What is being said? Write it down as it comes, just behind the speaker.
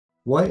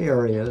What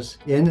areas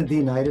in the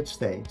United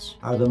States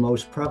are the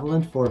most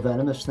prevalent for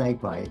venomous snake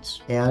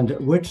bites, and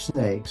which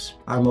snakes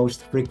are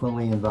most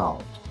frequently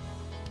involved?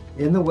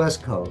 In the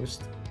West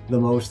Coast, the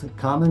most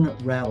common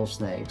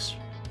rattlesnakes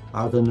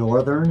are the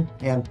northern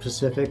and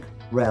Pacific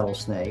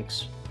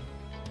rattlesnakes.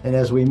 And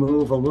as we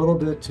move a little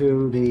bit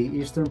to the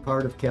eastern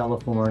part of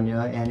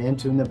California and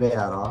into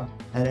Nevada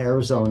and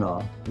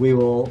Arizona, we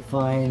will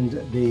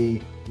find the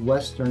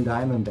western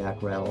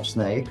diamondback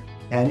rattlesnake.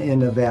 And in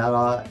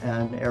Nevada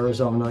and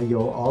Arizona,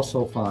 you'll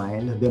also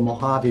find the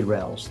Mojave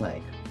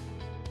rattlesnake.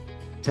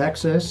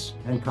 Texas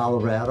and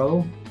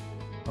Colorado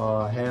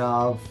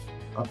have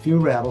a few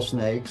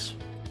rattlesnakes,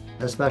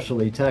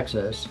 especially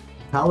Texas.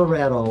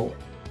 Colorado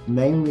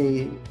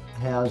mainly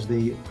has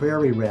the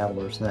prairie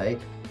rattler snake,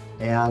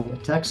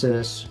 and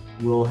Texas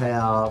will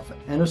have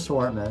an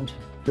assortment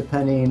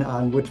depending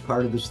on which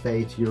part of the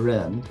state you're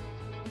in,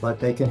 but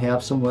they can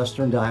have some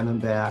western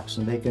diamondbacks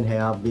and they can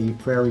have the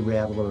prairie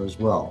rattler as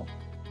well.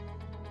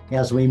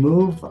 As we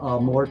move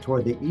more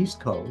toward the East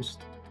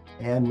Coast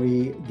and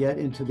we get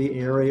into the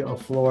area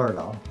of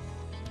Florida,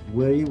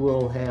 we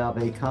will have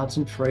a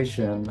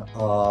concentration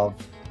of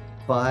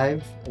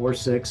 5 or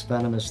 6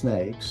 venomous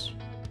snakes,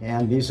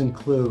 and these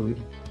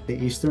include the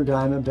eastern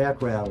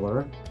diamondback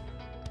rattler,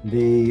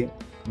 the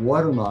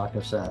water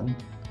moccasin,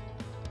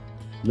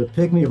 the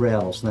pygmy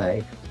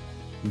rattlesnake,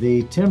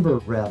 the timber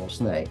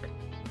rattlesnake.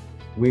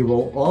 We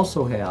will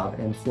also have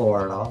in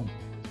Florida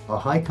a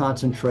high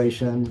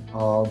concentration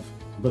of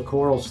the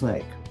coral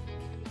snake.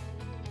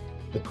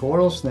 The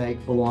coral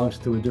snake belongs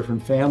to a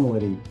different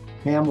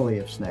family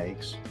of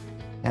snakes,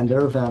 and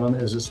their venom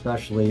is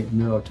especially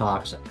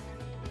neurotoxic.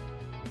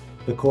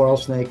 The coral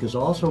snake is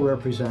also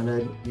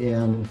represented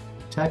in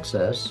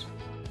Texas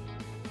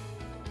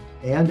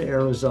and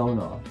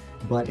Arizona,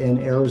 but in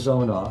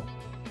Arizona,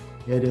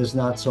 it is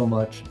not so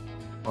much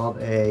of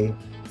a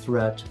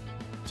threat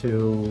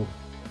to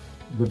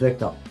the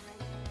victim.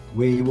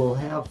 We will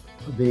have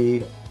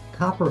the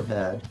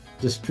copperhead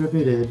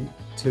distributed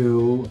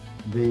to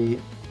the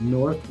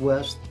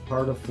northwest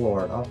part of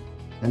Florida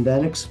and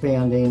then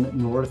expanding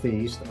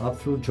northeast up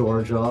through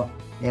Georgia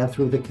and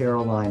through the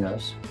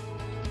Carolinas.